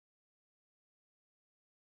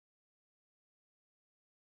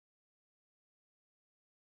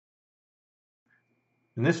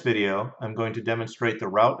In this video, I'm going to demonstrate the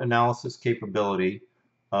route analysis capability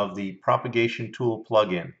of the propagation tool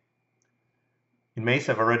plugin. In MACE,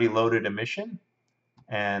 I've already loaded a mission,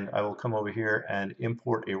 and I will come over here and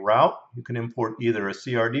import a route. You can import either a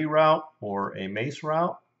CRD route or a MACE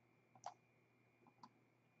route.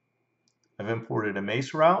 I've imported a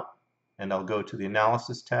MACE route, and I'll go to the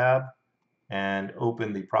Analysis tab and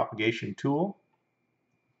open the propagation tool.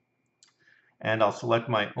 And I'll select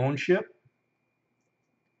my own ship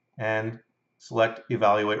and select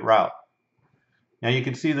Evaluate Route. Now you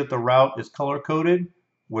can see that the route is color-coded,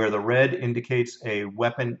 where the red indicates a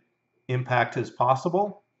weapon impact is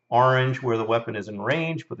possible, orange where the weapon is in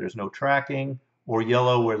range but there's no tracking, or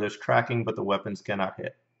yellow where there's tracking but the weapons cannot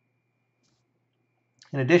hit.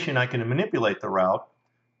 In addition, I can manipulate the route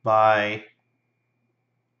by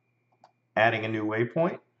adding a new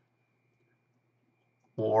waypoint,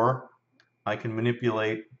 or I can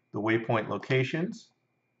manipulate the waypoint locations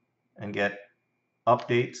and get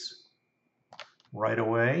updates right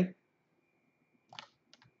away.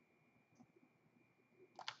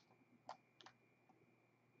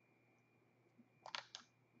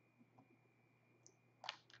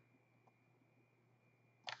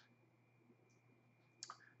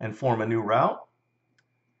 And form a new route.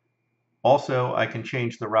 Also, I can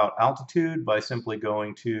change the route altitude by simply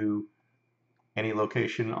going to any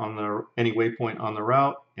location on any waypoint on the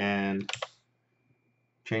route and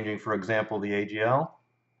changing, for example, the AGL.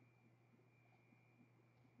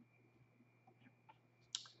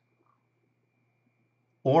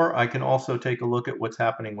 Or I can also take a look at what's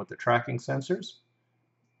happening with the tracking sensors.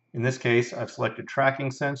 In this case, I've selected tracking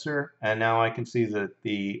sensor, and now I can see that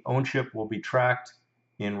the own ship will be tracked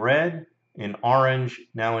in red. In orange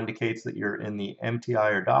now indicates that you're in the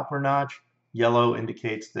MTI or Doppler notch. Yellow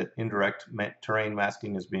indicates that indirect terrain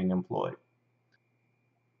masking is being employed.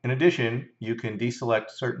 In addition, you can deselect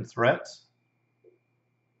certain threats,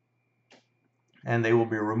 and they will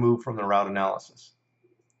be removed from the route analysis.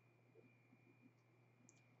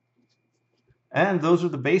 And those are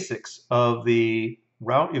the basics of the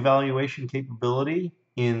route evaluation capability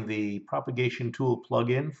in the propagation tool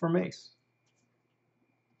plugin for MACE.